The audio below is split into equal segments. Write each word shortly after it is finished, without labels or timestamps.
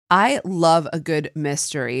I love a good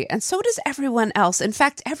mystery, and so does everyone else. In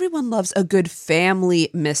fact, everyone loves a good family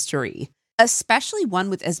mystery, especially one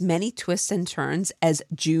with as many twists and turns as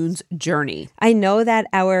June's Journey. I know that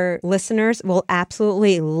our listeners will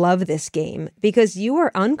absolutely love this game because you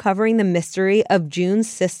are uncovering the mystery of June's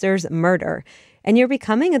sister's murder. And you're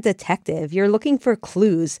becoming a detective. You're looking for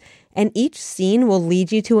clues, and each scene will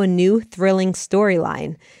lead you to a new thrilling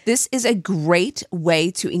storyline. This is a great way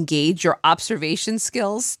to engage your observation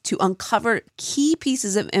skills to uncover key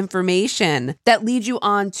pieces of information that lead you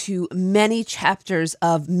on to many chapters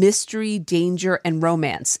of mystery, danger, and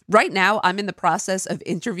romance. Right now, I'm in the process of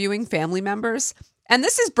interviewing family members. And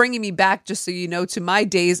this is bringing me back, just so you know, to my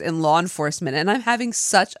days in law enforcement. And I'm having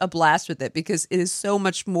such a blast with it because it is so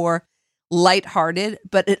much more lighthearted,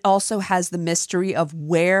 but it also has the mystery of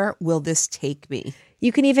where will this take me?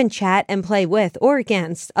 You can even chat and play with or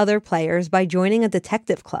against other players by joining a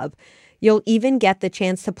detective club. You'll even get the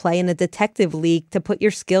chance to play in a detective league to put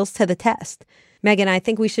your skills to the test. Megan, I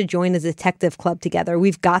think we should join a detective club together.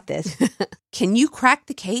 We've got this. Can you crack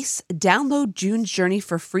the case? Download June's Journey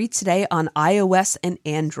for free today on iOS and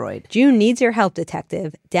Android. June needs your help,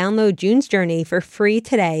 detective. Download June's Journey for free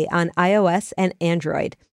today on iOS and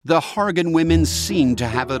Android. The Hargan women seemed to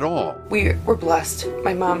have it all. We were blessed.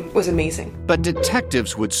 My mom was amazing. But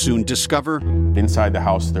detectives would soon discover inside the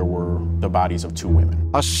house there were the bodies of two women.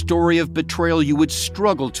 A story of betrayal you would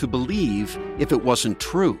struggle to believe if it wasn't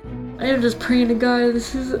true. I am just praying to God,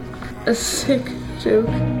 this is a sick joke.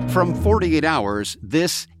 From 48 Hours,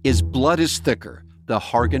 this is Blood is Thicker, the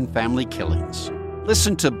Hargan Family Killings.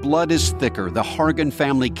 Listen to Blood is Thicker, the Hargan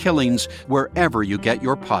Family Killings, wherever you get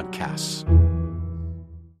your podcasts.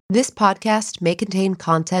 This podcast may contain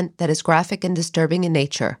content that is graphic and disturbing in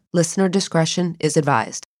nature. Listener discretion is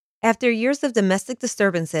advised. After years of domestic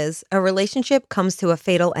disturbances, a relationship comes to a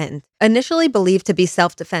fatal end. Initially believed to be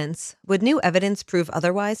self-defense, would new evidence prove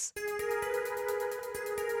otherwise?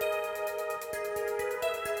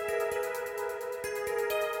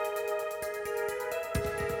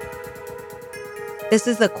 This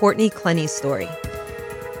is the Courtney Clenny story.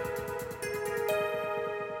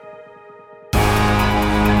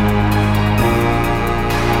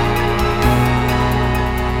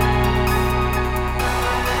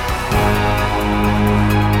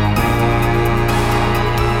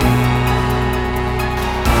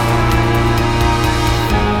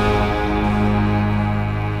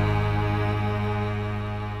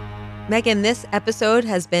 Megan, this episode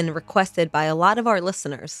has been requested by a lot of our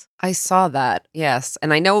listeners. I saw that, yes.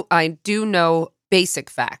 And I do know basic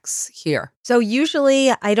facts here. So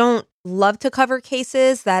usually I don't love to cover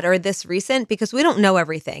cases that are this recent because we don't know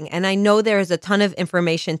everything. And I know there is a ton of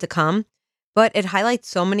information to come, but it highlights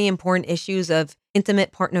so many important issues of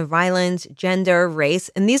intimate partner violence, gender, race.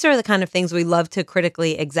 And these are the kind of things we love to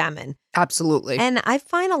critically examine. Absolutely. And I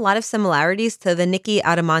find a lot of similarities to the Nikki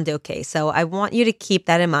Armando case. So I want you to keep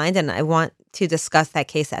that in mind, and I want to discuss that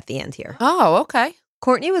case at the end here. Oh, okay.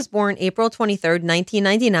 Courtney was born April 23rd,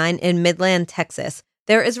 1999 in Midland, Texas.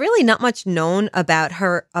 There is really not much known about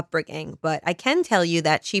her upbringing, but I can tell you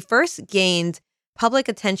that she first gained public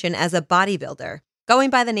attention as a bodybuilder. Going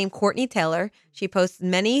by the name Courtney Taylor, she posts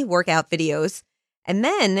many workout videos, and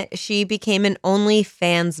then she became an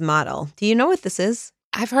OnlyFans model. Do you know what this is?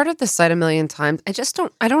 I've heard of this site a million times.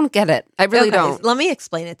 I don't get it. I really don't. Let me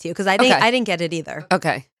explain it to you because I didn't get it either.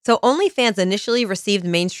 Okay. So OnlyFans initially received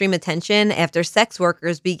mainstream attention after sex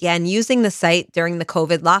workers began using the site during the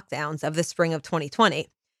COVID lockdowns of the spring of 2020.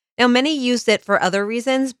 Now, many used it for other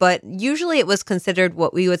reasons, but usually it was considered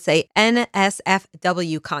what we would say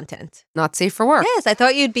NSFW content. Not safe for work. Yes, I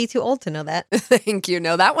thought you'd be too old to know that. Thank you.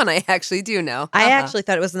 No, that one I actually do know. I actually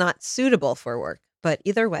thought it was not suitable for work. But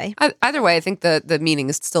either way. Either way, I think the meaning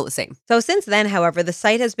is still the same. So since then, however, the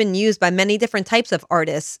site has been used by many different types of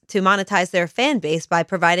artists to monetize their fan base by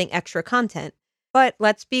providing extra content. But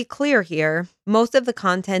let's be clear here. Most of the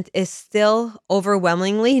content is still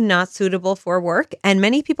overwhelmingly not suitable for work. And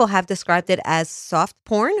many people have described it as soft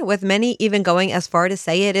porn, with many even going as far to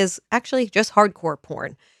say it is actually just hardcore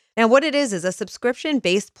porn. Now, what it is a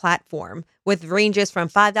subscription-based platform with ranges from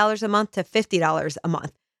 $5 a month to $50 a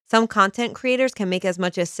month. Some content creators can make as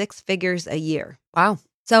much as 6 figures a year. Wow.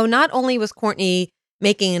 So not only was Courtney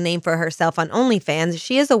making a name for herself on OnlyFans,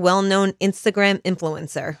 she is a well-known Instagram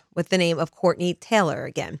influencer with the name of Courtney Taylor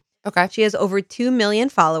again. Okay. She has over 2 million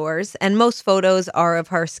followers, and most photos are of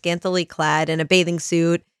her scantily clad in a bathing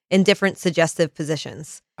suit in different suggestive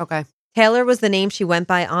positions. Okay. Taylor was the name she went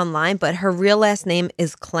by online, but her real last name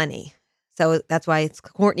is Clenny. So that's why it's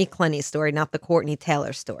Courtney Clenny's story, not the Courtney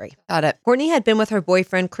Taylor story. Got it. Courtney had been with her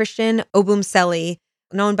boyfriend, Christian Obumseli,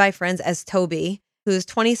 known by friends as Toby, who's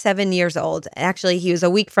 27 years old. Actually, he was a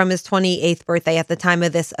week from his 28th birthday at the time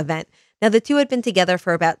of this event. Now, the two had been together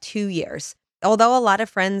for about 2 years. Although a lot of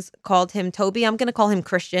friends called him Toby, I'm going to call him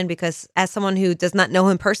Christian because as someone who does not know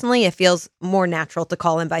him personally, it feels more natural to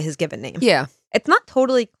call him by his given name. Yeah. It's not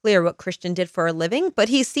totally clear what Christian did for a living, but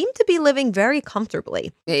he seemed to be living very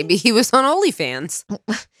comfortably. Maybe he was on OnlyFans.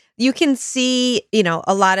 You can see,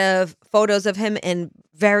 a lot of photos of him in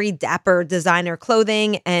very dapper designer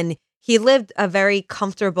clothing, and he lived a very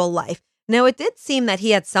comfortable life. Now, it did seem that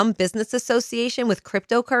he had some business association with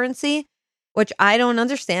cryptocurrency, which I don't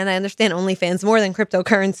understand. I understand OnlyFans more than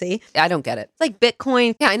cryptocurrency. I don't get it. It's like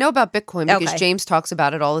Bitcoin. Yeah, I know about Bitcoin because Okay. James talks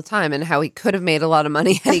about it all the time and how he could have made a lot of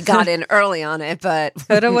money had he got in early on it, but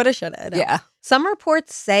Coulda, woulda, shoulda. No. yeah. Some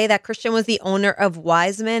reports say that Christian was the owner of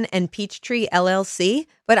Wiseman and Peachtree LLC,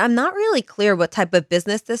 but I'm not really clear what type of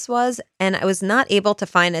business this was, and I was not able to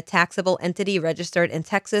find a taxable entity registered in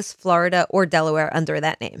Texas, Florida, or Delaware under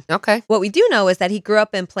that name. Okay. What we do know is that he grew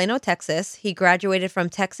up in Plano, Texas. He graduated from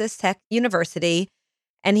Texas Tech University,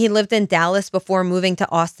 and he lived in Dallas before moving to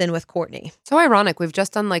Austin with Courtney. So ironic. We've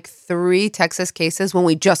just done like 3 Texas cases when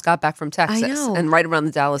we just got back from Texas. know. And right around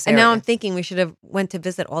the Dallas And area. now I'm thinking we should have went to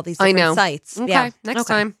visit all these I different know. sites. Okay, next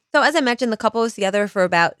time. So as I mentioned, the couple was together for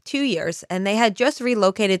about 2 years, and they had just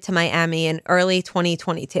relocated to Miami in early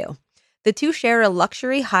 2022. The two shared a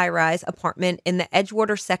luxury high-rise apartment in the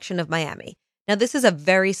Edgewater section of Miami. Now, this is a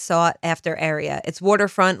very sought-after area. It's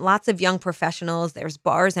waterfront, lots of young professionals. There's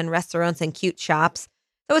bars and restaurants and cute shops.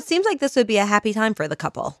 So it seems like this would be a happy time for the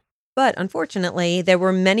couple. But unfortunately, there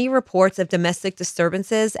were many reports of domestic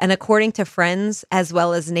disturbances, and according to friends, as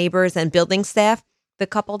well as neighbors and building staff, the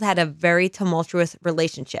couple had a very tumultuous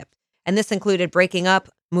relationship. And this included breaking up,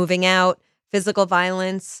 moving out, physical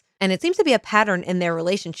violence, and it seems to be a pattern in their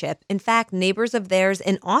relationship. In fact, neighbors of theirs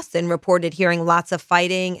in Austin reported hearing lots of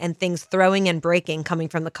fighting and things throwing and breaking coming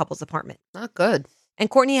from the couple's apartment. Not good. And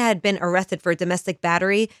Courtney had been arrested for domestic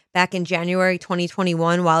battery back in January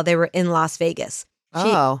 2021 while they were in Las Vegas.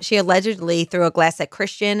 She allegedly threw a glass at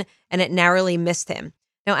Christian, and it narrowly missed him.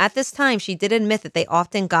 Now, at this time, she did admit that they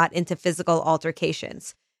often got into physical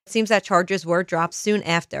altercations. It seems that charges were dropped soon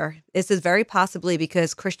after. This is very possibly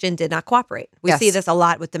because Christian did not cooperate. We Yes. see this a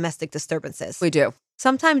lot with domestic disturbances. We do.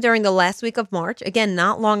 Sometime during the last week of March, again,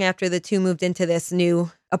 not long after the two moved into this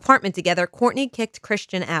new apartment together, Courtney kicked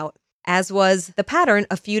Christian out. As was the pattern,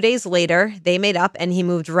 a few days later, they made up and he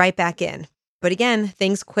moved right back in. But again,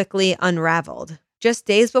 things quickly unraveled. Just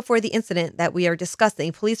days before the incident that we are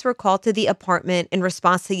discussing, police were called to the apartment in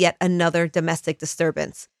response to yet another domestic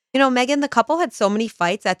disturbance. Megan, the couple had so many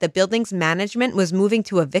fights that the building's management was moving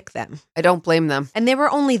to evict them. I don't blame them. And they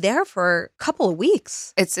were only there for a couple of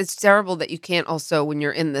weeks. It's terrible that you can't also, when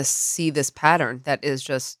you're in this, see this pattern that is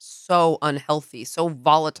just so unhealthy, so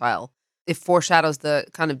volatile. It foreshadows the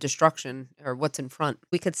kind of destruction or what's in front.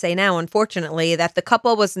 We could say now, unfortunately, that the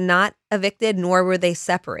couple was not evicted nor were they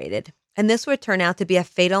separated. And this would turn out to be a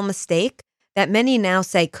fatal mistake that many now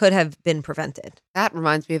say could have been prevented. That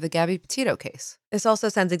reminds me of the Gabby Petito case. This also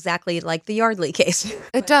sounds exactly like the Yardley case.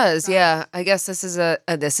 It does, yeah. I guess this is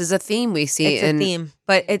a theme we see. It's a theme,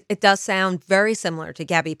 but it does sound very similar to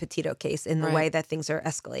Gabby Petito case in the Right. way that things are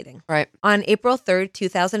escalating. Right. On April 3rd,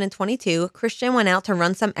 2022, Christian went out to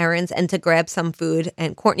run some errands and to grab some food,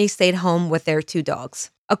 and Courtney stayed home with their 2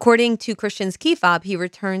 dogs. According to Christian's key fob, he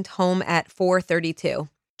returned home at 4:32.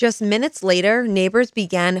 Just minutes later, neighbors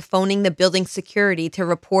began phoning the building security to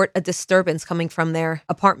report a disturbance coming from their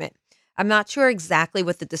apartment. I'm not sure exactly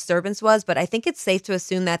what the disturbance was, but I think it's safe to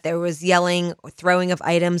assume that there was yelling or throwing of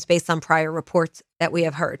items based on prior reports that we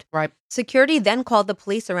have heard. Right. Security then called the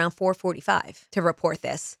police around 4:45 to report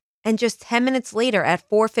this. And just 10 minutes later at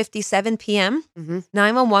 4:57 p.m.,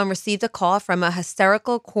 911 received a call from a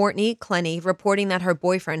hysterical Courtney Clenny reporting that her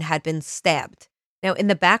boyfriend had been stabbed. Now, in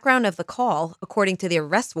the background of the call, according to the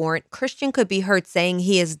arrest warrant, Christian could be heard saying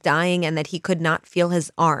he is dying and that he could not feel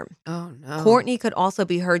his arm. Oh, no. Courtney could also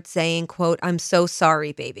be heard saying, quote, "I'm so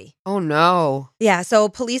sorry, baby." Oh, no. Yeah, so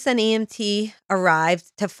police and EMT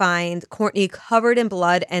arrived to find Courtney covered in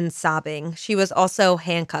blood and sobbing. She was also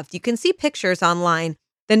handcuffed. You can see pictures online.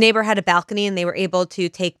 The neighbor had a balcony and they were able to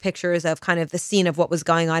take pictures of kind of the scene of what was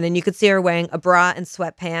going on. And you could see her wearing a bra and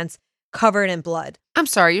sweatpants covered in blood. I'm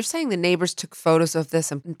sorry, you're saying the neighbors took photos of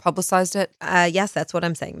this and publicized it? Yes, that's what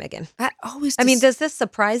I'm saying, Megan. That always I mean, does this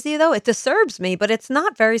surprise you, though? It disturbs me, but it's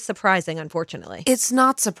not very surprising, unfortunately. It's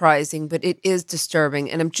not surprising, but it is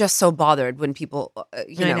disturbing. And I'm just so bothered when people,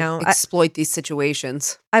 I know. exploit these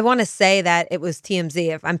situations. I want to say that it was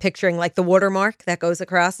TMZ. If I'm picturing like the watermark that goes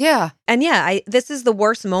across. Yeah. And yeah, this is the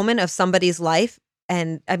worst moment of somebody's life.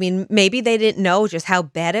 And I mean, maybe they didn't know just how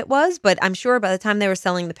bad it was, but I'm sure by the time they were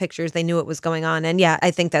selling the pictures, they knew it was going on. And yeah,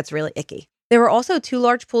 I think that's really icky. There were also 2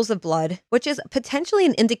 large pools of blood, which is potentially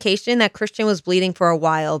an indication that Christian was bleeding for a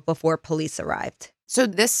while before police arrived. So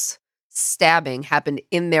this stabbing happened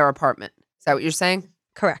in their apartment. Is that what you're saying?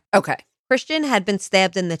 Correct. Okay. Christian had been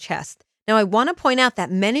stabbed in the chest. Now, I want to point out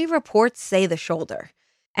that many reports say the shoulder,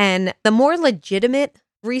 and the more legitimate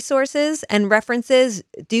resources and references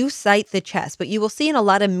do cite the chest, but you will see in a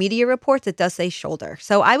lot of media reports it does say shoulder.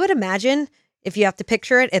 So I would imagine if you have to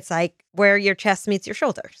picture it, it's like where your chest meets your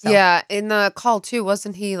shoulder. So, Yeah, in the call too,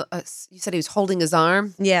 wasn't he? You said he was holding his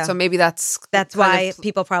arm. Yeah. So maybe that's why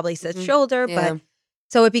people probably said shoulder, Yeah. but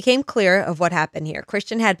so it became clear of what happened here.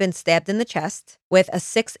 Christian had been stabbed in the chest with a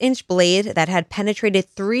 6-inch blade that had penetrated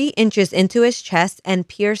 3 inches into his chest and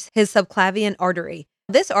pierced his subclavian artery.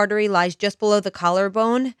 This artery lies just below the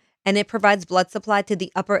collarbone, and it provides blood supply to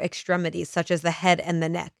the upper extremities, such as the head and the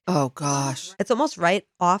neck. Oh gosh. It's almost right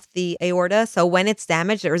off the aorta, so when it's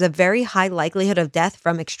damaged, there is a very high likelihood of death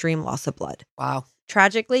from extreme loss of blood. Wow.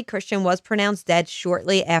 Tragically, Christian was pronounced dead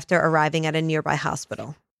shortly after arriving at a nearby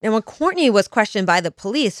hospital. And when Courtney was questioned by the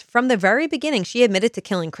police, from the very beginning, she admitted to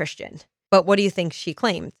killing Christian. But what do you think she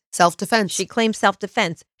claimed? Self-defense. She claimed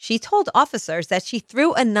self-defense. She told officers that she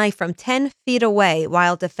threw a knife from 10 feet away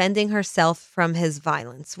while defending herself from his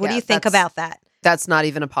violence. What do Yeah, you think about that? That's not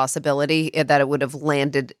even a possibility that it would have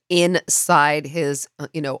landed inside his,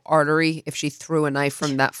 artery if she threw a knife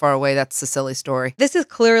from that far away. That's a silly story. This is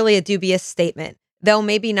clearly a dubious statement. Though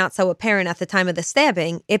maybe not so apparent at the time of the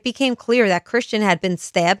stabbing, it became clear that Christian had been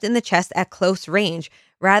stabbed in the chest at close range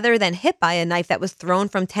rather than hit by a knife that was thrown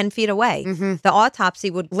from 10 feet away. Mm-hmm. The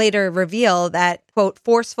autopsy would later reveal that, quote,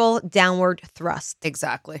 forceful downward thrust.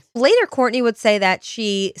 Exactly. Later, Courtney would say that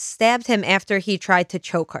she stabbed him after he tried to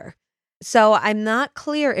choke her. So I'm not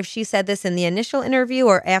clear if she said this in the initial interview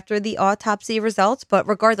or after the autopsy results, but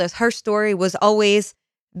regardless, her story was always,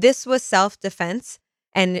 this was self-defense.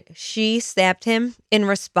 And she stabbed him in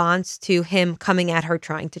response to him coming at her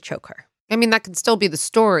trying to choke her. I mean, that can still be the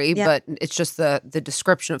story, Yep. but it's just the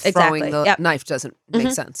description of Exactly. throwing the Yep. knife doesn't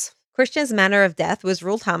make sense. Christian's manner of death was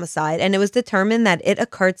ruled homicide, and it was determined that it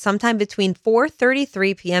occurred sometime between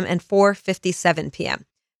 4:33 p.m. and 4:57 p.m.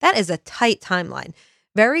 That is a tight timeline.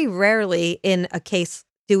 Very rarely in a case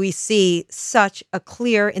do we see such a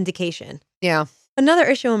clear indication. Yeah. Another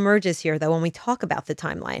issue emerges here, though, when we talk about the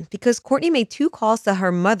timeline, because Courtney made 2 calls to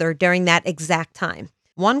her mother during that exact time.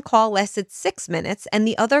 One call lasted 6 minutes, and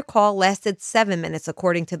the other call lasted 7 minutes,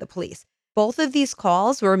 according to the police. Both of these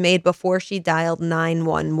calls were made before she dialed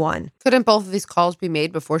 911. Couldn't both of these calls be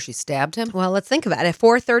made before she stabbed him? Well, let's think about it.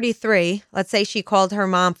 4:33, let's say she called her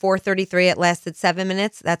mom 4:33, it lasted 7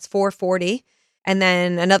 minutes, that's 4:40. And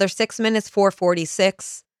then another 6 minutes,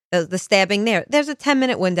 4:46. The stabbing there's a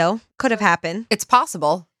 10-minute window. Could have happened. It's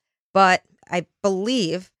possible. But I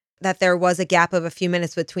believe that there was a gap of a few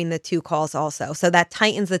minutes between the 2 calls also. So that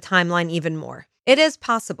tightens the timeline even more. It is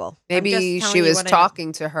possible. I'm just Maybe telling she you was what I know.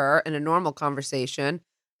 talking to her in a normal conversation.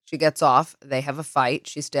 She gets off. They have a fight.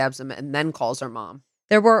 She stabs him and then calls her mom.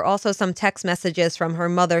 There were also some text messages from her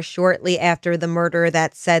mother shortly after the murder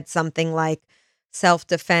that said something like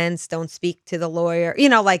self-defense, don't speak to the lawyer.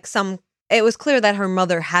 It was clear that her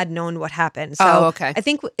mother had known what happened. So okay. I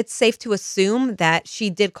think it's safe to assume that she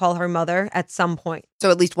did call her mother at some point. So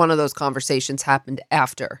at least one of those conversations happened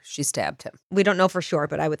after she stabbed him. We don't know for sure,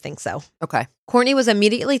 but I would think so. Okay. Courtney was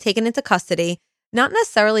immediately taken into custody, not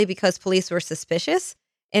necessarily because police were suspicious.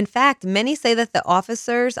 In fact, many say that the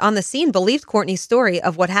officers on the scene believed Courtney's story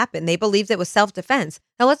of what happened. They believed it was self-defense.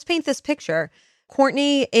 Now let's paint this picture.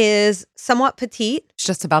 Courtney is somewhat petite. I was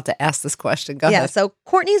just about to ask this question. Go Yeah, ahead. so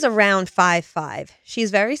Courtney's around 5'5".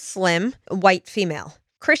 She's very slim, white female.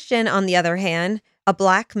 Christian, on the other hand, a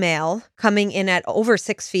black male coming in at over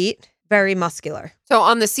 6 feet, very muscular. So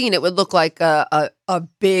on the scene, it would look like a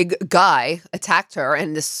big guy attacked her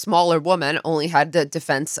and this smaller woman only had the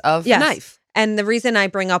defense of Yes. a knife. And the reason I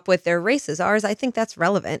bring up what their races are is I think that's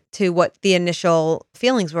relevant to what the initial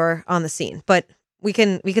feelings were on the scene. But we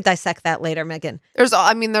could dissect that later, Megan. There's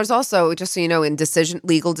also, just so you know, in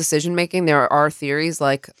legal decision making, there are theories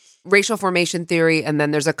like racial formation theory, and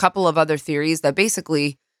then there's a couple of other theories that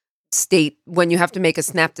basically state when you have to make a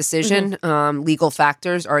snap decision, legal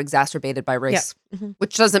factors are exacerbated by race,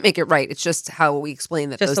 which doesn't make it right. It's just how we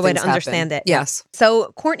explain that. Just those the way to things happen. understand it. Yes.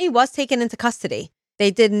 So Courtney was taken into custody. They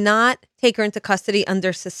did not take her into custody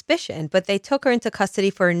under suspicion, but they took her into custody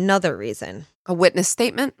for another reason. A witness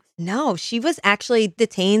statement? No, she was actually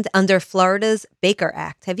detained under Florida's Baker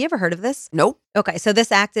Act. Have you ever heard of this? Nope. Okay, so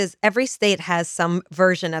this act is, every state has some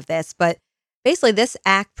version of this, but Basically, this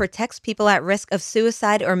act protects people at risk of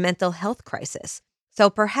suicide or mental health crisis. So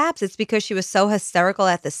perhaps it's because she was so hysterical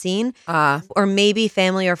at the scene, or maybe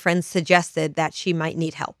family or friends suggested that she might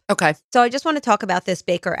need help. Okay. So I just want to talk about this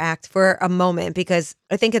Baker Act for a moment because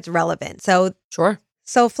I think it's relevant. Sure.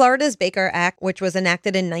 So Florida's Baker Act, which was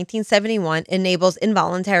enacted in 1971, enables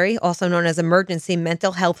involuntary, also known as emergency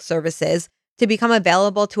mental health services, to become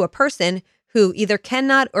available to a person who either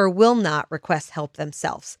cannot or will not request help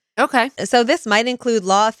themselves. Okay. So this might include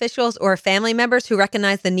law officials or family members who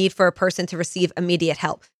recognize the need for a person to receive immediate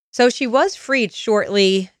help. So she was freed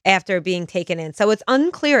shortly after being taken in. So it's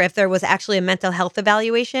unclear if there was actually a mental health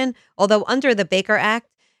evaluation, although under the Baker Act,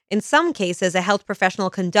 in some cases, a health professional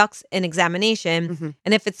conducts an examination,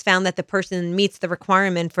 and if it's found that the person meets the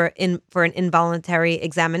requirement for an involuntary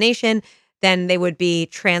examination, then they would be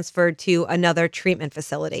transferred to another treatment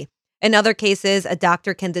facility. In other cases, a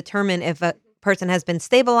doctor can determine if a person has been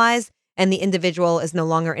stabilized and the individual is no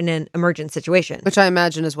longer in an emergent situation. Which I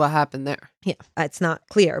imagine is what happened there. Yeah, it's not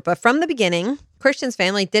clear. But from the beginning, Christian's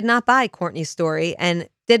family did not buy Courtney's story and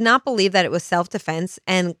did not believe that it was self-defense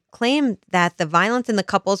and claimed that the violence in the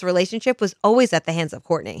couple's relationship was always at the hands of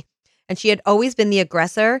Courtney. And she had always been the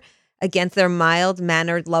aggressor against their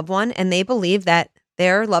mild-mannered loved one, and they believed that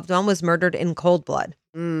their loved one was murdered in cold blood.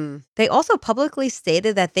 They also publicly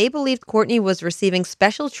stated that they believed Courtney was receiving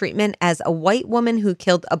special treatment as a white woman who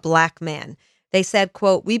killed a black man. They said,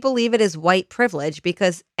 quote, "We believe it is white privilege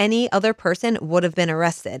because any other person would have been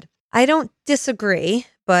arrested." I don't disagree,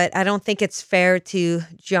 but I don't think it's fair to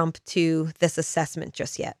jump to this assessment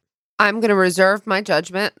just yet. I'm going to reserve my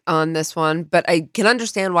judgment on this one, but I can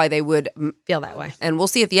understand why they would Feel that way. And we'll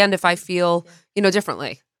see at the end if I feel,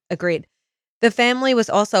 differently. Agreed. The family was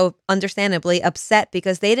also understandably upset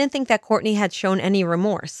because they didn't think that Courtney had shown any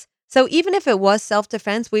remorse. So even if it was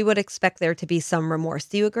self-defense, we would expect there to be some remorse.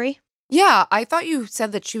 Do you agree? Yeah, I thought you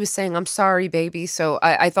said that she was saying, "I'm sorry, baby." So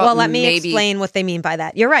I thought Well, let me maybe explain what they mean by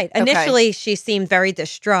that. You're right. Initially, she seemed very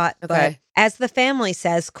distraught, but Okay. as the family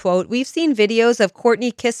says, quote, "We've seen videos of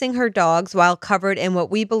Courtney kissing her dogs while covered in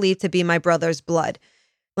what we believe to be my brother's blood."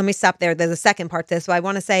 Let me stop there. There's a second part to this. So I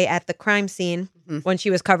want to say at the crime scene, when she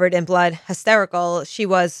was covered in blood, hysterical, she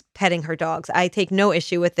was petting her dogs. I take no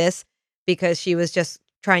issue with this because she was just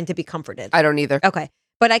trying to be comforted. I don't either. Okay.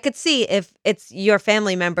 But I could see if it's your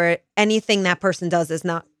family member, anything that person does is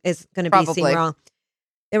going to be seen Probably. wrong.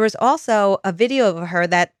 There was also a video of her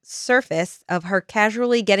that surfaced of her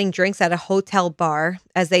casually getting drinks at a hotel bar,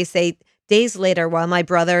 as they say, days later while my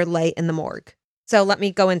brother lay in the morgue. So let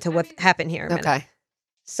me go into what happened here. Okay.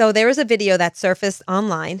 So there was a video that surfaced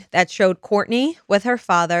online that showed Courtney with her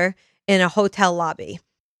father in a hotel lobby.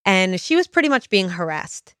 And she was pretty much being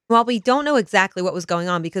harassed. While we don't know exactly what was going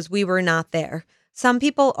on because we were not there, some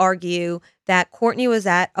people argue that Courtney was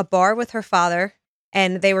at a bar with her father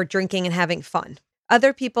and they were drinking and having fun.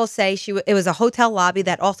 Other people say it was a hotel lobby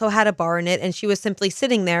that also had a bar in it and she was simply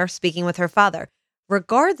sitting there speaking with her father.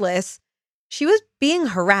 Regardless, she was being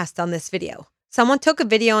harassed on this video. Someone took a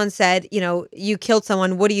video and said, "You killed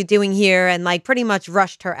someone. What are you doing here?" And pretty much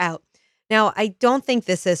rushed her out. Now, I don't think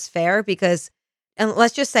this is fair because, and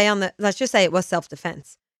let's just say it was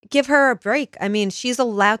self-defense. Give her a break. I mean, she's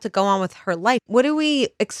allowed to go on with her life. What do we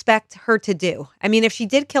expect her to do? I mean, if she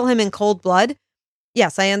did kill him in cold blood,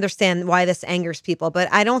 yes, I understand why this angers people, but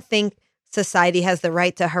I don't think society has the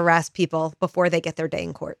right to harass people before they get their day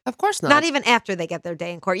in court. Of course not. Not even after they get their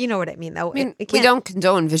day in court. You know what I mean, though. I mean, It we can't- don't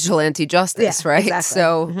condone vigilante justice, Yeah, right? exactly.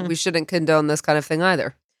 So Mhm. we shouldn't condone this kind of thing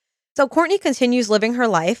either. So Courtney continues living her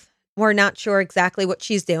life. We're not sure exactly what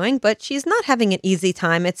she's doing, but she's not having an easy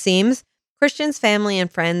time, it seems. Christian's family and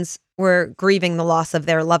friends were grieving the loss of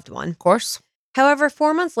their loved one. Of course. However,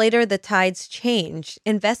 4 months later, the tides changed.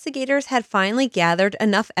 Investigators had finally gathered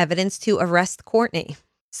enough evidence to arrest Courtney.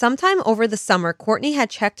 Sometime over the summer, Courtney had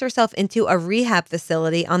checked herself into a rehab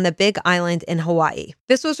facility on the Big Island in Hawaii.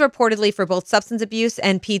 This was reportedly for both substance abuse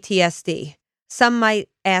and PTSD. Some might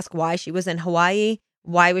ask why she was in Hawaii.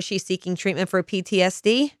 Why was she seeking treatment for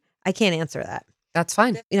PTSD? I can't answer that. That's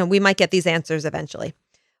fine. We might get these answers eventually.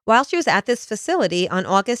 While she was at this facility on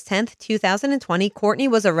August 10th, 2020, Courtney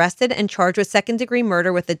was arrested and charged with second-degree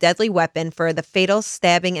murder with a deadly weapon for the fatal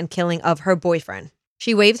stabbing and killing of her boyfriend.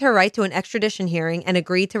 She waived her right to an extradition hearing and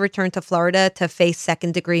agreed to return to Florida to face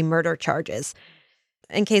second-degree murder charges.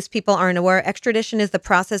 In case people aren't aware, extradition is the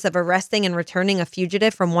process of arresting and returning a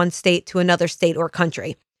fugitive from one state to another state or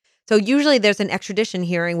country. So usually there's an extradition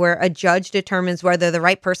hearing where a judge determines whether the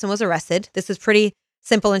right person was arrested. This is pretty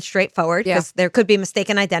simple and straightforward because there could be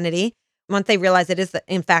mistaken identity. Once they realize it is,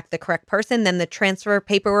 in fact, the correct person, then the transfer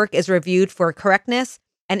paperwork is reviewed for correctness.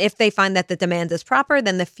 And if they find that the demand is proper,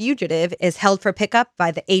 then the fugitive is held for pickup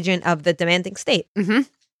by the agent of the demanding state. Mm-hmm.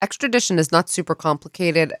 Extradition is not super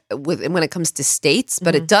complicated when it comes to states,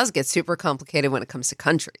 but it does get super complicated when it comes to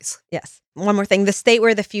countries. Yes. One more thing. The state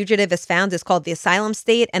where the fugitive is found is called the asylum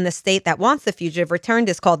state, and the state that wants the fugitive returned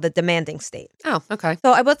is called the demanding state. Oh, okay.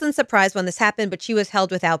 So I wasn't surprised when this happened, but she was held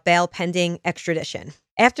without bail pending extradition.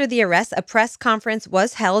 After the arrest, a press conference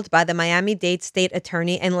was held by the Miami-Dade state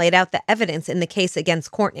attorney and laid out the evidence in the case against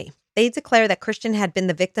Courtney. They declared that Christian had been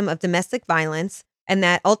the victim of domestic violence and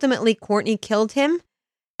that ultimately Courtney killed him.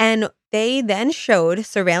 And they then showed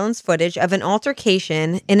surveillance footage of an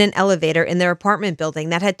altercation in an elevator in their apartment building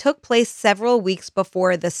that had took place several weeks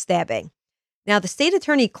before the stabbing. Now, the state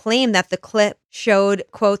attorney claimed that the clip showed,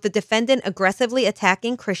 quote, the defendant aggressively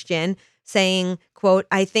attacking Christian, saying, quote,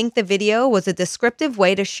 I think the video was a descriptive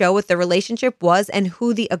way to show what the relationship was and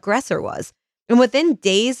who the aggressor was. And within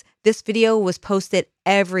days, this video was posted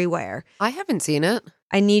everywhere. I haven't seen it.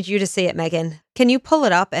 I need you to see it, Megan. Can you pull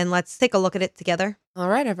it up and let's take a look at it together? All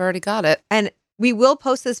right, I've already got it. And we will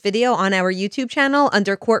post this video on our YouTube channel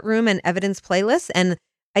under courtroom and evidence playlists. And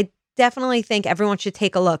I definitely think everyone should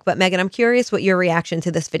take a look. But Megan, I'm curious what your reaction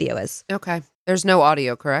to this video is. Okay. There's no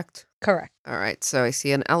audio, correct? Correct. All right. So I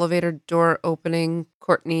see an elevator door opening.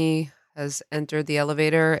 Courtney has entered the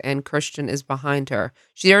elevator and Christian is behind her.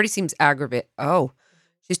 She already seems aggravated. Oh,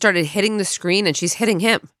 she started hitting the screen and she's hitting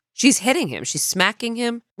him. She's hitting him. She's smacking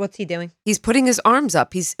him. What's he doing? He's putting his arms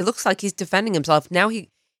up. It looks like he's defending himself. Now he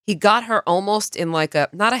got her almost in like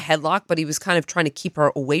not a headlock, but he was kind of trying to keep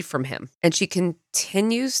her away from him. And she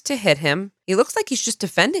continues to hit him. He looks like he's just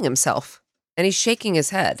defending himself. And he's shaking his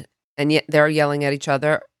head. And yet they're yelling at each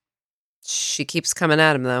other. She keeps coming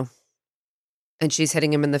at him though. And she's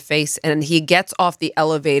hitting him in the face. And he gets off the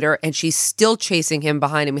elevator and she's still chasing him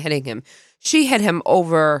behind him, hitting him. She hit him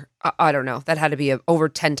over, I don't know, that had to be over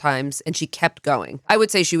 10 times, and she kept going. I would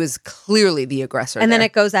say she was clearly the aggressor. And then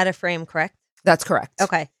it goes out of frame, correct? That's correct.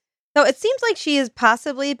 Okay. So it seems like she has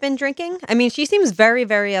possibly been drinking. I mean, she seems very,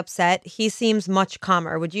 very upset. He seems much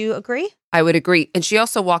calmer. Would you agree? I would agree. And she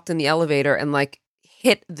also walked in the elevator and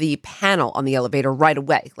hit the panel on the elevator right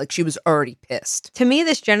away. Like she was already pissed. To me,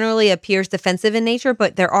 this generally appears defensive in nature,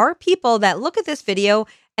 but there are people that look at this video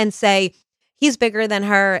and say, he's bigger than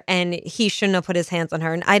her and he shouldn't have put his hands on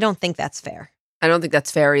her. And I don't think that's fair. I don't think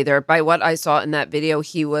that's fair either. By what I saw in that video,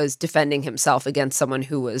 he was defending himself against someone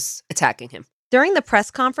who was attacking him. During the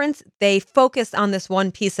press conference, they focused on this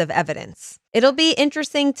one piece of evidence. It'll be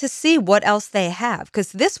interesting to see what else they have,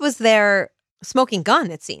 because this was their smoking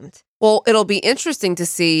gun, it seemed. Well, it'll be interesting to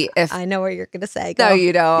see if... I know what you're going to say. Go. No,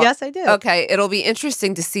 you don't. Yes, I do. Okay, it'll be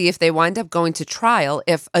interesting to see if they wind up going to trial,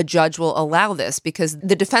 if a judge will allow this, because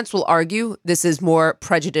the defense will argue this is more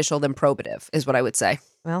prejudicial than probative, is what I would say.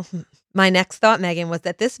 Well, my next thought, Megan, was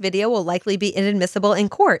that this video will likely be inadmissible in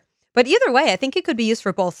court. But either way, I think it could be used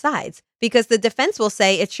for both sides, because the defense will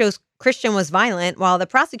say it shows Christian was violent, while the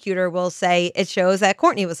prosecutor will say it shows that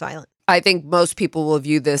Courtney was violent. I think most people will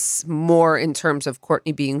view this more in terms of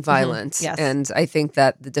Courtney being violent. Yes. And I think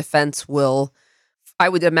that the defense will, I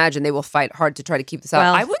would imagine they will fight hard to try to keep this out.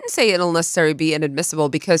 Well, I wouldn't say it'll necessarily be inadmissible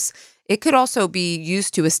because it could also be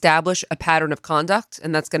used to establish a pattern of conduct.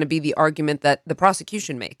 And that's going to be the argument that the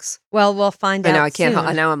prosecution makes. Well, we'll find out. Now I can't,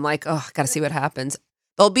 soon. now I'm like, oh, I got to see what happens.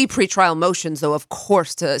 There'll be pretrial motions, though, of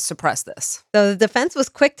course, to suppress this. So the defense was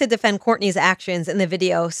quick to defend Courtney's actions in the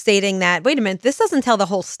video, stating that, wait a minute, this doesn't tell the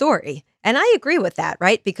whole story. And I agree with that,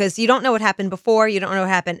 right? Because you don't know what happened before, you don't know what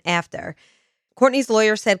happened after. Courtney's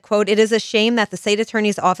lawyer said, quote, it is a shame that the state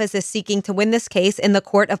attorney's office is seeking to win this case in the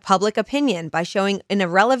court of public opinion by showing an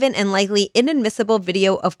irrelevant and likely inadmissible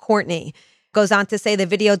video of Courtney. Goes on to say the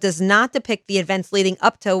video does not depict the events leading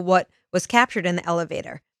up to what was captured in the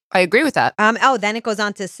elevator. I agree with that. Then it goes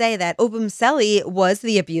on to say that Obumseli was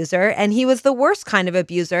the abuser, and he was the worst kind of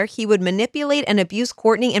abuser. He would manipulate and abuse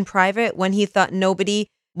Courtney in private when he thought nobody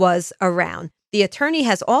was around. The attorney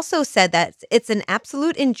has also said that it's an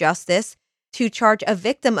absolute injustice to charge a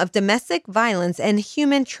victim of domestic violence and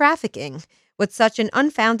human trafficking with such an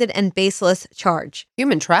unfounded and baseless charge.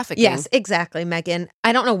 Human trafficking? Yes, exactly, Megan.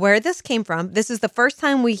 I don't know where this came from. This is the first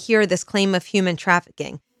time we hear this claim of human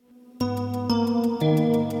trafficking.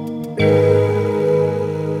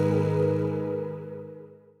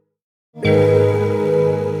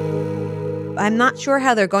 I'm not sure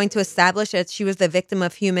how they're going to establish that she was the victim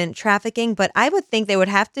of human trafficking, but I would think they would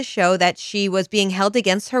have to show that she was being held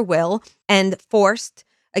against her will and forced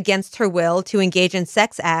against her will to engage in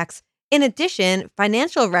sex acts In addition,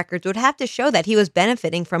 financial records would have to show that he was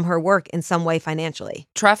benefiting from her work in some way financially.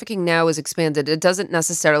 Trafficking now is expanded. It doesn't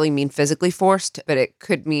necessarily mean physically forced, but it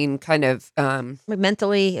could mean kind of,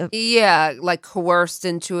 Mentally. like coerced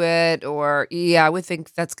into it. Or, I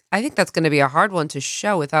think that's going to be a hard one to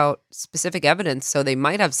show without specific evidence. So they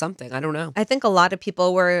might have something. I don't know. I think a lot of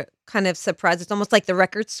people were kind of surprised. It's almost like the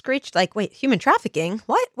record screeched, like, wait, human trafficking?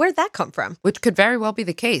 What? Where'd that come from? Which could very well be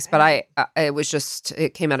the case. But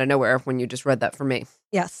it came out of nowhere when you just read that for me.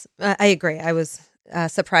 Yes, I agree. I was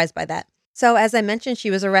surprised by that. So as I mentioned,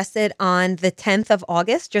 she was arrested on the 10th of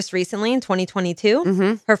August, just recently in 2022.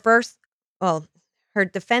 Mm-hmm. Her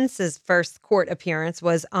defense's first court appearance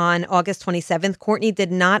was on August 27th. Courtney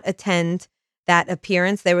did not attend that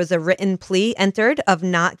appearance. There was a written plea entered of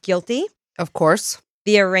not guilty. Of course.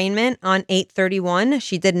 The arraignment on 8/31,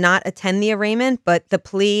 she did not attend the arraignment, but the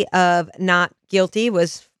plea of not guilty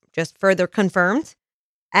was just further confirmed.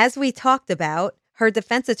 As we talked about, her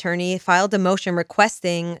defense attorney filed a motion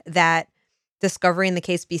requesting that discovery in the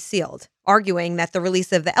case be sealed, arguing that the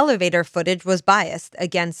release of the elevator footage was biased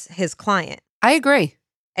against his client. I agree.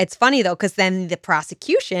 It's funny, though, because then the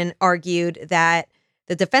prosecution argued that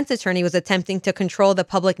the defense attorney was attempting to control the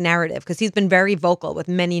public narrative because he's been very vocal with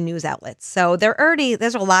many news outlets. So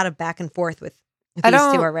there's a lot of back and forth with these two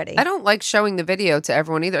already. I don't like showing the video to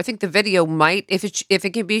everyone either. I think the video might, if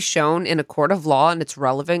it can be shown in a court of law and it's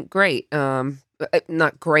relevant, great.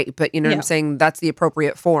 Not great, but you know what I'm saying? That's the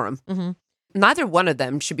appropriate forum. Mm-hmm. Neither one of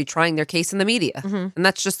them should be trying their case in the media. Mm-hmm. And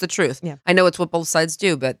that's just the truth. Yeah. I know it's what both sides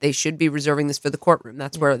do, but they should be reserving this for the courtroom.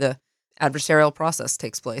 That's where the adversarial process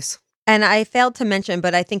takes place. And I failed to mention,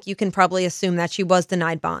 but I think you can probably assume that she was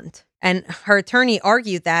denied bond. And her attorney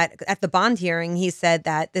argued that at the bond hearing, he said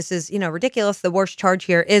that this is, ridiculous. The worst charge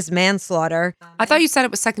here is manslaughter. I thought you said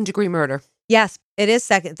it was second-degree murder. Yes, it is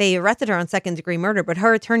second. They arrested her on second-degree murder, but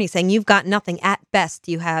her attorney saying you've got nothing. At best,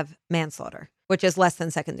 you have manslaughter, which is less than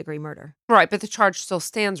second-degree murder. Right, but the charge still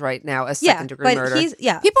stands right now as second-degree murder.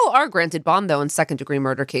 People are granted bond, though, in second-degree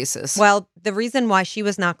murder cases. Well, the reason why she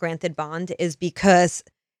was not granted bond is because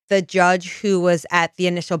the judge who was at the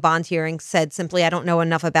initial bond hearing said simply, I don't know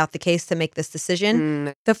enough about the case to make this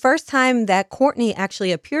decision. The first time that Courtney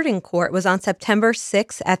actually appeared in court was on September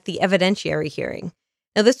 6th at the evidentiary hearing.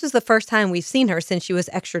 Now, this was the first time we've seen her since she was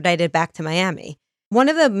extradited back to Miami. One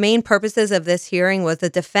of the main purposes of this hearing was the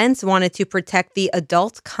defense wanted to protect the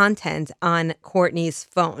adult content on Courtney's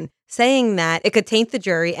phone, saying that it could taint the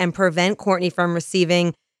jury and prevent Courtney from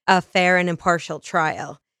receiving a fair and impartial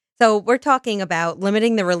trial. So we're talking about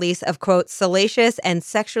limiting the release of, quote, salacious and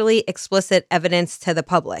sexually explicit evidence to the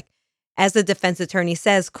public. As the defense attorney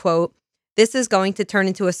says, quote, this is going to turn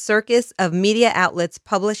into a circus of media outlets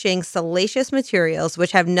publishing salacious materials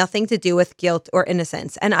which have nothing to do with guilt or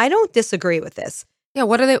innocence. And I don't disagree with this. Yeah,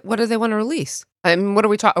 what do they want to release? I mean, what are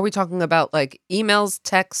we talking? Are we talking about like emails,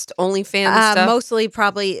 text, OnlyFans stuff? Mostly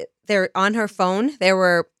probably they're on her phone. There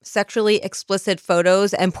were sexually explicit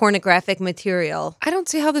photos and pornographic material. I don't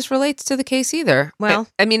see how this relates to the case either. Well,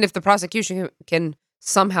 I mean, if the prosecution can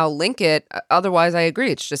somehow link it, otherwise I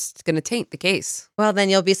agree. It's just going to taint the case. Well, then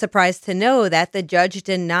you'll be surprised to know that the judge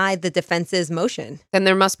denied the defense's motion. Then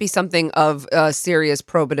there must be something of serious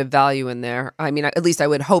probative value in there. I mean, at least I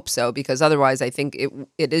would hope so, because otherwise I think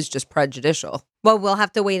it is just prejudicial. Well, we'll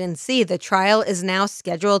have to wait and see. The trial is now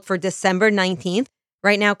scheduled for December 19th.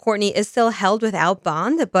 Right now, Courtney is still held without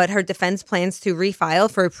bond, but her defense plans to refile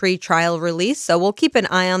for a pre-trial release. So we'll keep an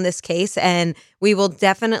eye on this case, and we will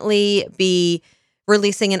definitely be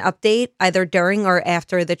releasing an update either during or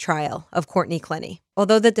after the trial of Courtney Clenny.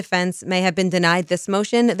 Although the defense may have been denied this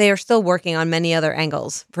motion, they are still working on many other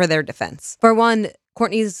angles for their defense. For one,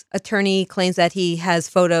 Courtney's attorney claims that he has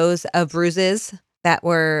photos of bruises that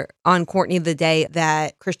were on Courtney the day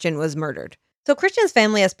that Christian was murdered. So Christian's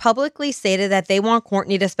family has publicly stated that they want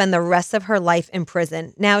Courtney to spend the rest of her life in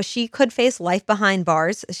prison. Now, she could face life behind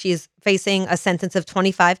bars. She's facing a sentence of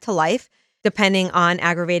 25 to life, depending on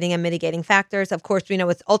aggravating and mitigating factors. Of course, we know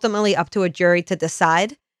it's ultimately up to a jury to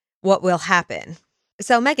decide what will happen.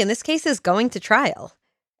 So, Megan, this case is going to trial,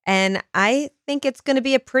 and I think it's going to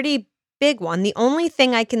be a pretty big one. The only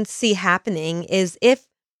thing I can see happening is if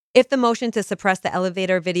the motion to suppress the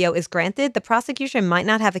elevator video is granted, the prosecution might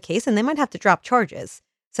not have a case and they might have to drop charges.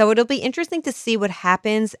 So it'll be interesting to see what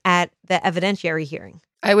happens at the evidentiary hearing.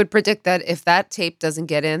 I would predict that if that tape doesn't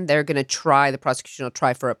get in, the prosecution will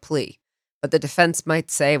try for a plea. But the defense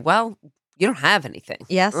might say, well, you don't have anything.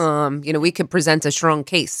 Yes. We could present a strong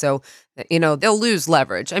case. So, they'll lose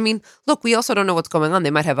leverage. I mean, look, we also don't know what's going on.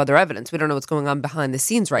 They might have other evidence. We don't know what's going on behind the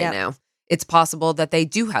scenes right now. It's possible that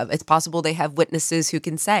it's possible they have witnesses who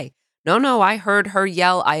can say, no, I heard her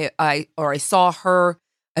yell. I saw her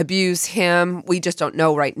abuse him. We just don't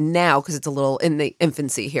know right now because it's a little in the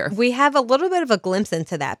infancy here. We have a little bit of a glimpse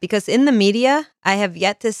into that because in the media, I have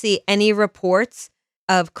yet to see any reports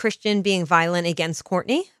of Christian being violent against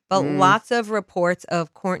Courtney, but lots of reports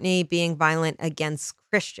of Courtney being violent against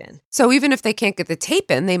Christian. So even if they can't get the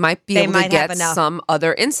tape in, they might be able to get some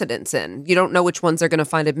other incidents in. You don't know which ones they're going to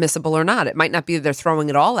find admissible or not. It might not be they're throwing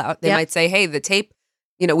it all out. They might say, hey, the tape,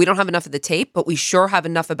 we don't have enough of the tape, but we sure have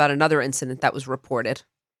enough about another incident that was reported.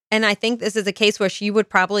 And I think this is a case where she would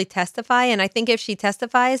probably testify. And I think if she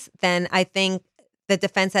testifies, then I think the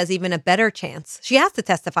defense has even a better chance. She has to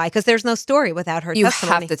testify because there's no story without her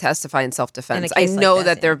testimony. You have to testify in self-defense. I know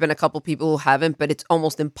that there have been a couple people who haven't, but it's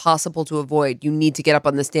almost impossible to avoid. You need to get up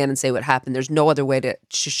on the stand and say what happened. There's no other way to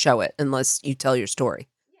show it unless you tell your story.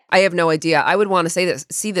 I have no idea. I would want to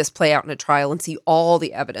see this play out in a trial and see all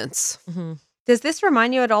the evidence. Mm-hmm. Does this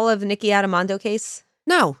remind you at all of Nikki Adamando case?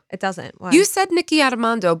 No. It doesn't. Why? You said Nikki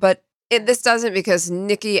Adamando, but this doesn't because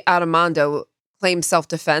Nikki Adamando claims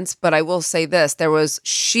self-defense, but I will say this. There was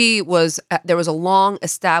a long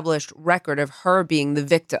established record of her being the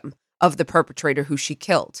victim of the perpetrator who she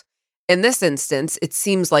killed. In this instance, it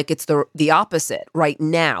seems like it's the opposite right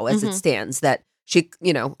now as it stands, that she,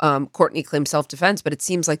 Courtney claims self-defense, but it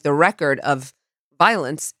seems like the record of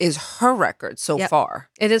violence is her record so far.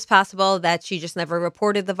 It is possible that she just never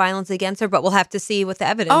reported the violence against her, but we'll have to see what the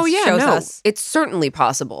evidence shows us. It's certainly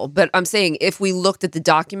possible. But I'm saying if we looked at the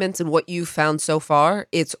documents and what you found so far,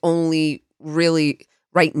 it's only really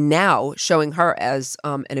right now showing her as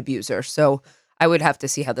an abuser. So I would have to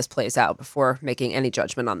see how this plays out before making any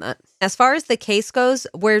judgment on that. As far as the case goes,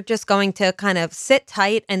 we're just going to kind of sit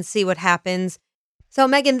tight and see what happens. So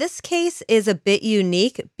Megan, this case is a bit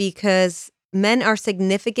unique because men are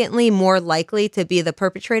significantly more likely to be the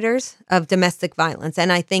perpetrators of domestic violence.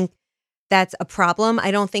 And I think that's a problem.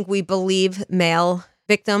 I don't think we believe male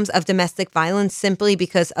victims of domestic violence simply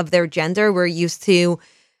because of their gender. We're used to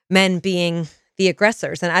men being the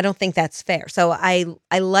aggressors, and I don't think that's fair. So I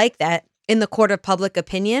like that in the court of public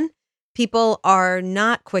opinion, people are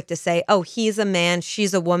not quick to say, oh, he's a man,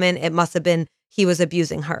 she's a woman, it must have been he was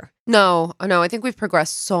abusing her. No, I think we've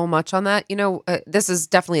progressed so much on that. This is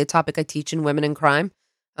definitely a topic I teach in Women in Crime.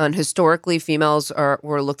 And historically, females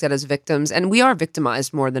were looked at as victims, and we are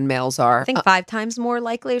victimized more than males are. I think 5 times more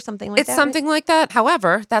likely or something like that. It's something like that.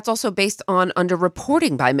 However, that's also based on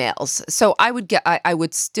underreporting by males. So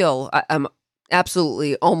I'm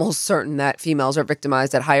absolutely almost certain that females are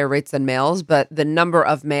victimized at higher rates than males, but the number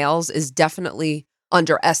of males is definitely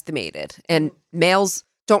underestimated. And males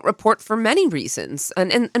don't report for many reasons.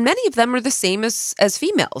 And many of them are the same as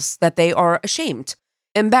females, that they are ashamed,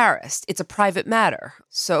 embarrassed. It's a private matter.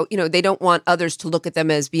 So, they don't want others to look at them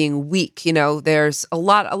as being weak. There's a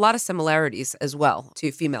lot of similarities as well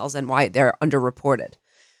to females and why they're underreported.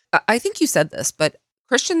 I think you said this, but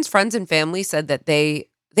Christian's friends and family said that they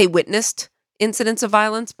witnessed incidents of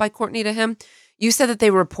violence by Courtney to him. You said that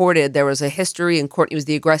they reported there was a history and Courtney was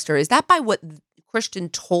the aggressor. Is that by what Christian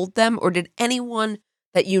told them, or did anyone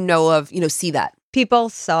that you know of, see that? People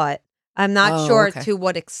saw it. I'm not sure to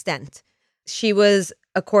what extent. She was,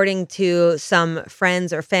 according to some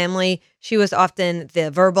friends or family, she was often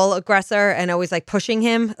the verbal aggressor and always pushing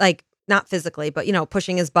him, not physically, but,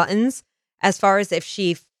 pushing his buttons. As far as if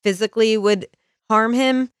she physically would harm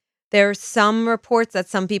him, there's some reports that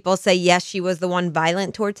some people say, yes, she was the one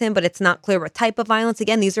violent towards him, but it's not clear what type of violence.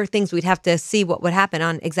 Again, these are things we'd have to see what would happen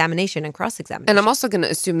on examination and cross-examination. And I'm also going to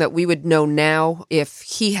assume that we would know now if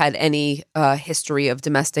he had any history of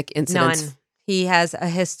domestic incidents. None. He has a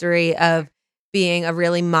history of being a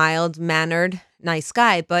really mild-mannered, nice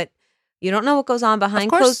guy, but you don't know what goes on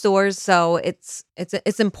behind closed doors, so it's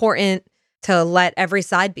important to let every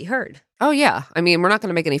side be heard. Oh, yeah. I mean, we're not going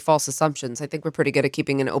to make any false assumptions. I think we're pretty good at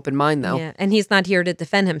keeping an open mind, though. Yeah, and he's not here to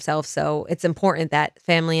defend himself, so it's important that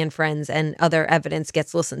family and friends and other evidence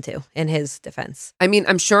gets listened to in his defense. I mean,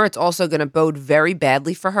 I'm sure it's also going to bode very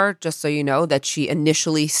badly for her, just so you know, that she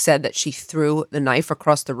initially said that she threw the knife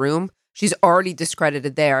across the room. She's already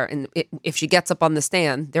discredited there, and if she gets up on the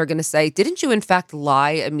stand, they're going to say, didn't you in fact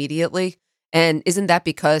lie immediately? And isn't that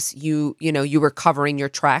because you were covering your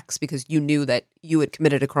tracks because you knew that you had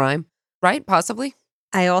committed a crime? Right? Possibly.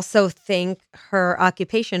 I also think her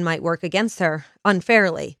occupation might work against her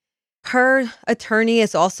unfairly. Her attorney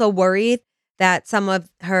is also worried that some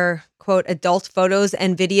of her, quote, adult photos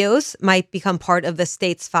and videos might become part of the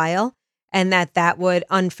state's file and that would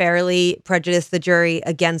unfairly prejudice the jury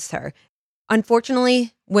against her.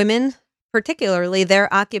 Unfortunately, women particularly,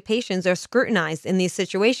 their occupations are scrutinized in these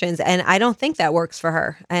situations. And I don't think that works for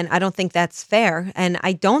her. And I don't think that's fair. And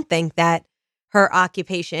I don't think that her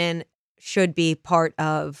occupation should be part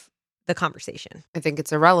of the conversation. I think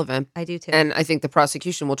it's irrelevant. I do too. And I think the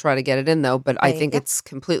prosecution will try to get it in, though. But I think Yep. it's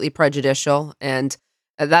completely prejudicial. And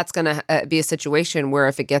that's going to be a situation where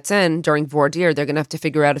if it gets in during voir dire, they're going to have to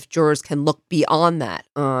figure out if jurors can look beyond that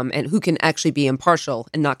and who can actually be impartial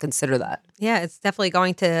and not consider that. Yeah, it's definitely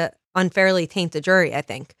going to unfairly taint the jury, I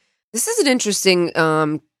think. This is an interesting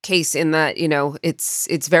case in that,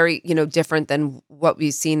 it's very, different than what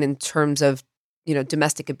we've seen in terms of,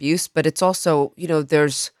 domestic abuse. But it's also,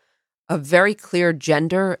 there's a very clear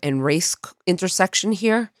gender and race intersection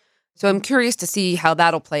here. So I'm curious to see how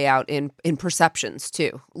that'll play out in perceptions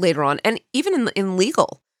too later on, and even in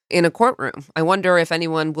legal in a courtroom. I wonder if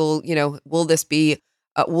anyone will this be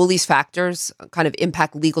will these factors kind of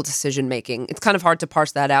impact legal decision making? It's kind of hard to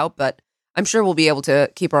parse that out, but I'm sure we'll be able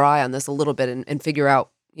to keep our eye on this a little bit and figure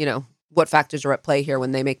out what factors are at play here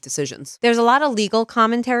when they make decisions. There's a lot of legal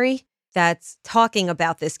commentary that's talking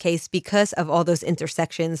about this case because of all those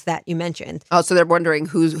intersections that you mentioned. Oh, so they're wondering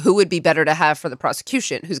who would be better to have for the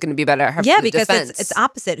prosecution, who's going to be better to have for the defense. Yeah, because it's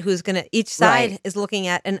opposite. Each side is looking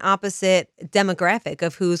at an opposite demographic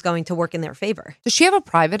of who's going to work in their favor. Does she have a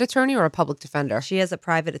private attorney or a public defender? She has a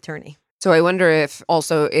private attorney. So I wonder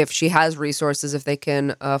if she has resources, if they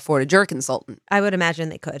can afford a jury consultant. I would imagine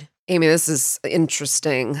they could. Amy, this is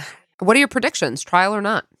interesting. What are your predictions, trial or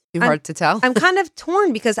not? Too hard to tell. I'm kind of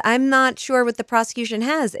torn because I'm not sure what the prosecution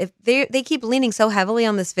has. If they keep leaning so heavily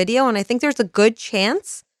on this video, and I think there's a good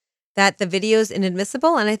chance that the video is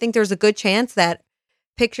inadmissible, and I think there's a good chance that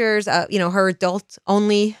pictures, her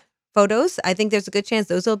adult-only photos, I think there's a good chance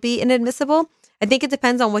those will be inadmissible. I think it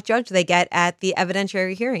depends on what judge they get at the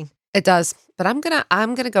evidentiary hearing. It does, but I'm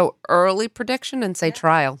gonna go early prediction and say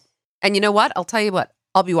trial. And you know what? I'll tell you what.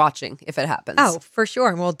 I'll be watching if it happens. Oh, for sure,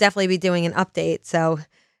 and we'll definitely be doing an update. So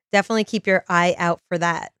definitely keep your eye out for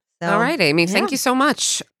that. So, all right, Amy. Thank you so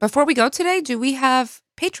much. Before we go today, do we have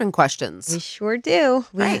patron questions? We sure do.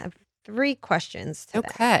 We Right. have 3 questions today.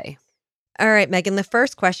 Okay. All right, Megan, the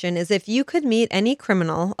first question is, if you could meet any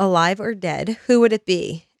criminal, alive or dead, who would it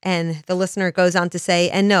be? And the listener goes on to say,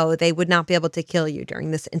 and no, they would not be able to kill you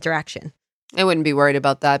during this interaction. I wouldn't be worried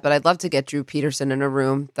about that, but I'd love to get Drew Peterson in a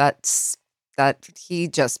room. That he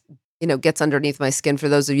just, gets underneath my skin. For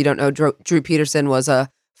those of you who don't know, Drew Peterson was a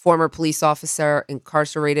former police officer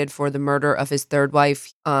incarcerated for the murder of his third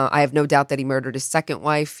wife. I have no doubt that he murdered his second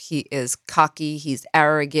wife. He is cocky. He's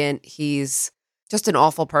arrogant. He's just an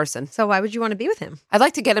awful person. So why would you want to be with him? I'd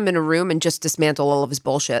like to get him in a room and just dismantle all of his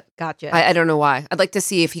bullshit. Gotcha. I don't know why. I'd like to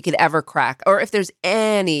see if he could ever crack, or if there's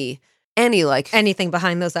anything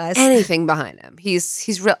behind those eyes. anything behind him.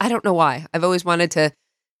 He's real. I don't know why. I've always wanted to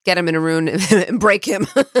get him in a room and break him.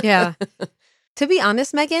 Yeah. To be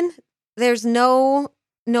honest, Megan, there's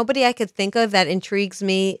nobody I could think of that intrigues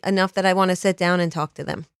me enough that I want to sit down and talk to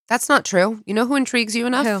them. That's not true. You know who intrigues you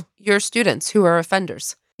enough? Who? Your students who are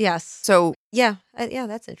offenders. Yes. So Yeah,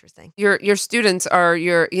 that's interesting. your students are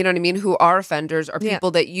you know what I mean, who are offenders, are Yeah.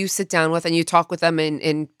 people that you sit down with and you talk with them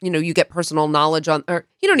and you get personal knowledge on, or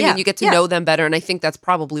you know what I Yeah, mean, you get to yeah. know them better, and I think that's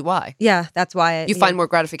probably why. Yeah, that's why You find more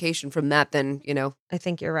gratification from that than, I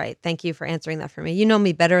think you're right. Thank you for answering that for me. You know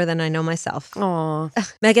me better than I know myself. Aw.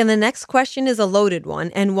 Megan, the next question is a loaded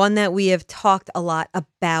one, and one that we have talked a lot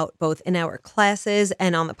about both in our classes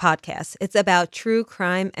and on the podcast. It's about true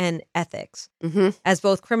crime and ethics Mm-hmm. as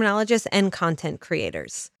both criminologists and content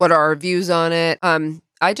creators. What are our views on it?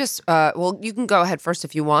 I just, well, you can go ahead first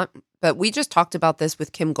if you want, but we just talked about this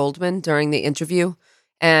with Kim Goldman during the interview,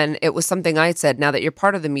 and it was something I had said. Now that you're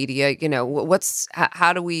part of the media,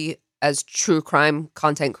 how do we, as true crime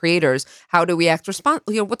content creators, how do we act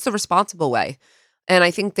what's the responsible way? And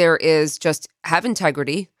I think there is just have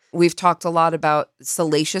integrity. We've talked a lot about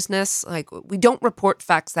salaciousness. Like, we don't report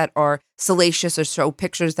facts that are salacious or show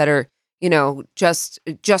pictures that are,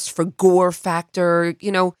 just for gore factor.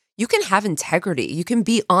 You can have integrity. You can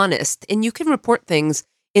be honest, and you can report things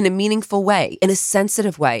in a meaningful way, in a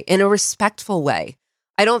sensitive way, in a respectful way.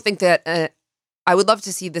 I don't think that I would love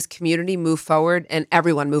to see this community move forward and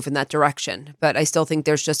everyone move in that direction. But I still think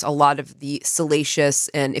there's just a lot of the salacious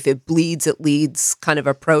and if it bleeds, it leads kind of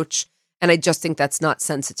approach. And I just think that's not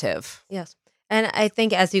sensitive. Yes. And I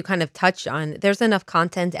think, as you kind of touched on, there's enough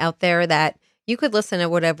content out there that you could listen to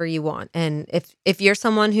whatever you want. And if you're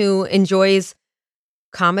someone who enjoys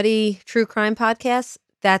comedy, true crime podcasts,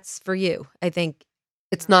 that's for you. I think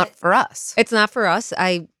It's not for us. it's not for us.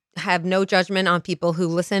 I have no judgment on people who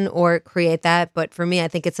listen or create that. But for me, I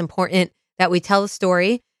think it's important that we tell a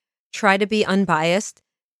story, try to be unbiased,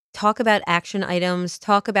 talk about action items,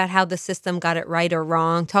 talk about how the system got it right or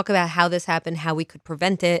wrong, talk about how this happened, how we could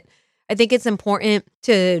prevent it. I think it's important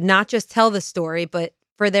to not just tell the story, but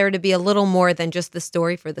for there to be a little more than just the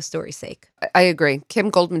story for the story's sake. I agree. Kim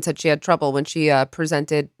Goldman said she had trouble when she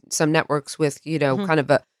presented some networks with, kind of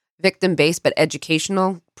a victim-based but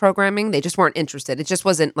educational programming. They just weren't interested. It just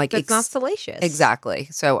wasn't like... It's not salacious. Exactly.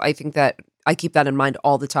 So I think that I keep that in mind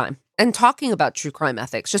all the time. And talking about true crime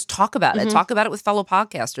ethics, just talk about it. Talk about it with fellow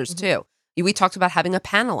podcasters too. We talked about having a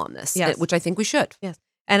panel on this, which I think we should. Yes.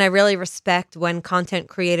 And I really respect when content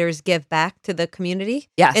creators give back to the community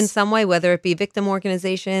yes. in some way, whether it be victim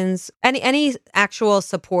organizations, any actual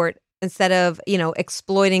support. Instead of,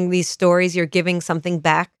 exploiting these stories, you're giving something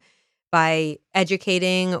back by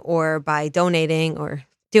educating or by donating or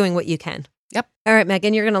doing what you can. Yep. All right,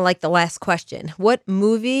 Megan, you're going to like the last question. What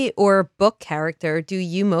movie or book character do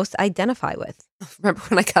you most identify with? Remember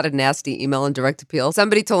when I got a nasty email in Direct Appeal?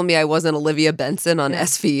 Somebody told me I wasn't Olivia Benson on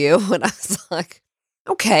SVU, and I was like,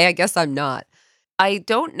 okay, I guess I'm not. I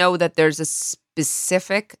don't know that there's a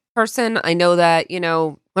specific person. I know that,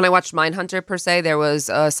 when I watched Mindhunter per se, there was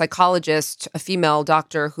a psychologist, a female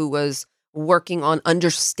doctor who was working on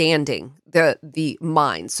understanding the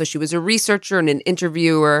mind. So she was a researcher and an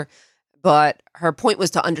interviewer, but her point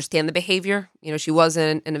was to understand the behavior. She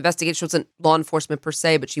wasn't an investigator. She wasn't law enforcement per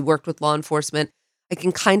se, but she worked with law enforcement. I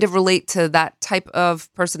can kind of relate to that type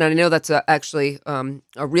of person. And I know that's actually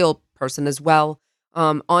a real person as well.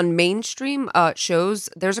 On mainstream shows,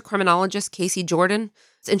 there's a criminologist, Casey Jordan,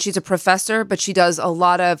 and she's a professor, but she does a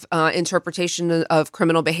lot of interpretation of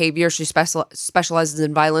criminal behavior. She specializes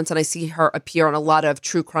in violence, and I see her appear on a lot of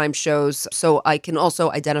true crime shows, so I can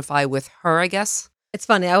also identify with her, I guess. It's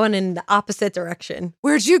funny. I went in the opposite direction.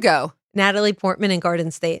 Where'd you go? Natalie Portman in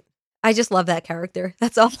Garden State. I just love that character.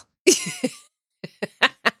 That's all. Because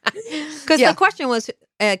the question was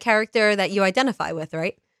a character that you identify with,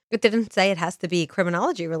 right? It didn't say it has to be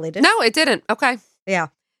criminology related. No, it didn't. Okay. Yeah.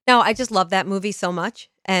 No, I just love that movie so much.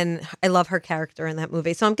 And I love her character in that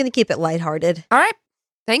movie. So I'm going to keep it lighthearted. All right.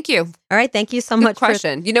 Thank you. All right. Thank you so Good much.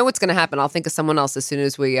 Question. You know what's going to happen. I'll think of someone else as soon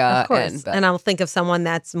as we of course. end. But. And I'll think of someone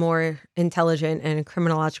that's more intelligent and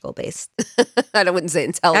criminological based. I wouldn't say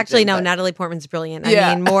intelligent. Actually, no, but... Natalie Portman's brilliant.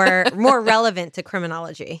 I mean, more relevant to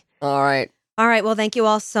criminology. All right. All right. Well, thank you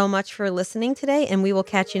all so much for listening today. And we will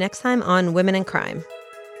catch you next time on Women in Crime.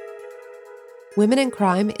 Women in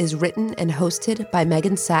Crime is written and hosted by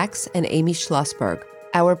Megan Sachs and Amy Schlossberg.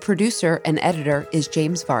 Our producer and editor is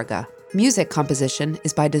James Varga. Music composition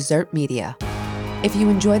is by Desert Media. If you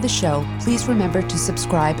enjoy the show, please remember to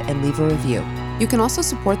subscribe and leave a review. You can also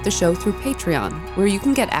support the show through Patreon, where you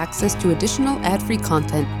can get access to additional ad-free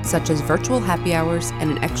content such as virtual happy hours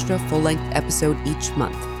and an extra full-length episode each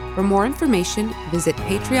month. For more information, visit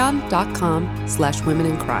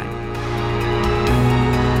patreon.com/womenincrime.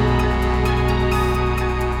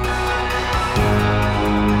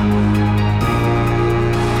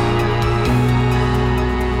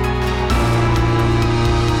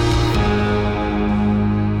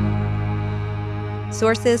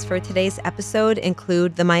 Sources for today's episode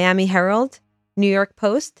include the Miami Herald, New York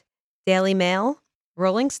Post, Daily Mail,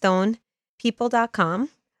 Rolling Stone, People.com,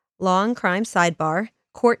 Law and Crime Sidebar,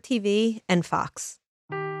 Court TV, and Fox.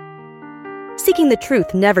 Seeking the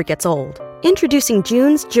truth never gets old. Introducing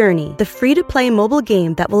June's Journey, the free-to-play mobile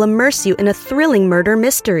game that will immerse you in a thrilling murder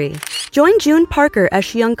mystery. Join June Parker as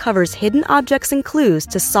she uncovers hidden objects and clues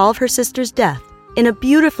to solve her sister's death in a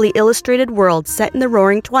beautifully illustrated world set in the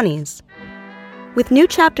Roaring '20s. With new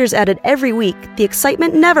chapters added every week, the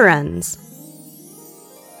excitement never ends.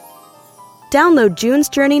 Download June's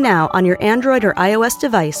Journey now on your Android or iOS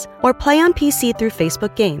device, or play on PC through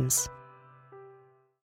Facebook Games.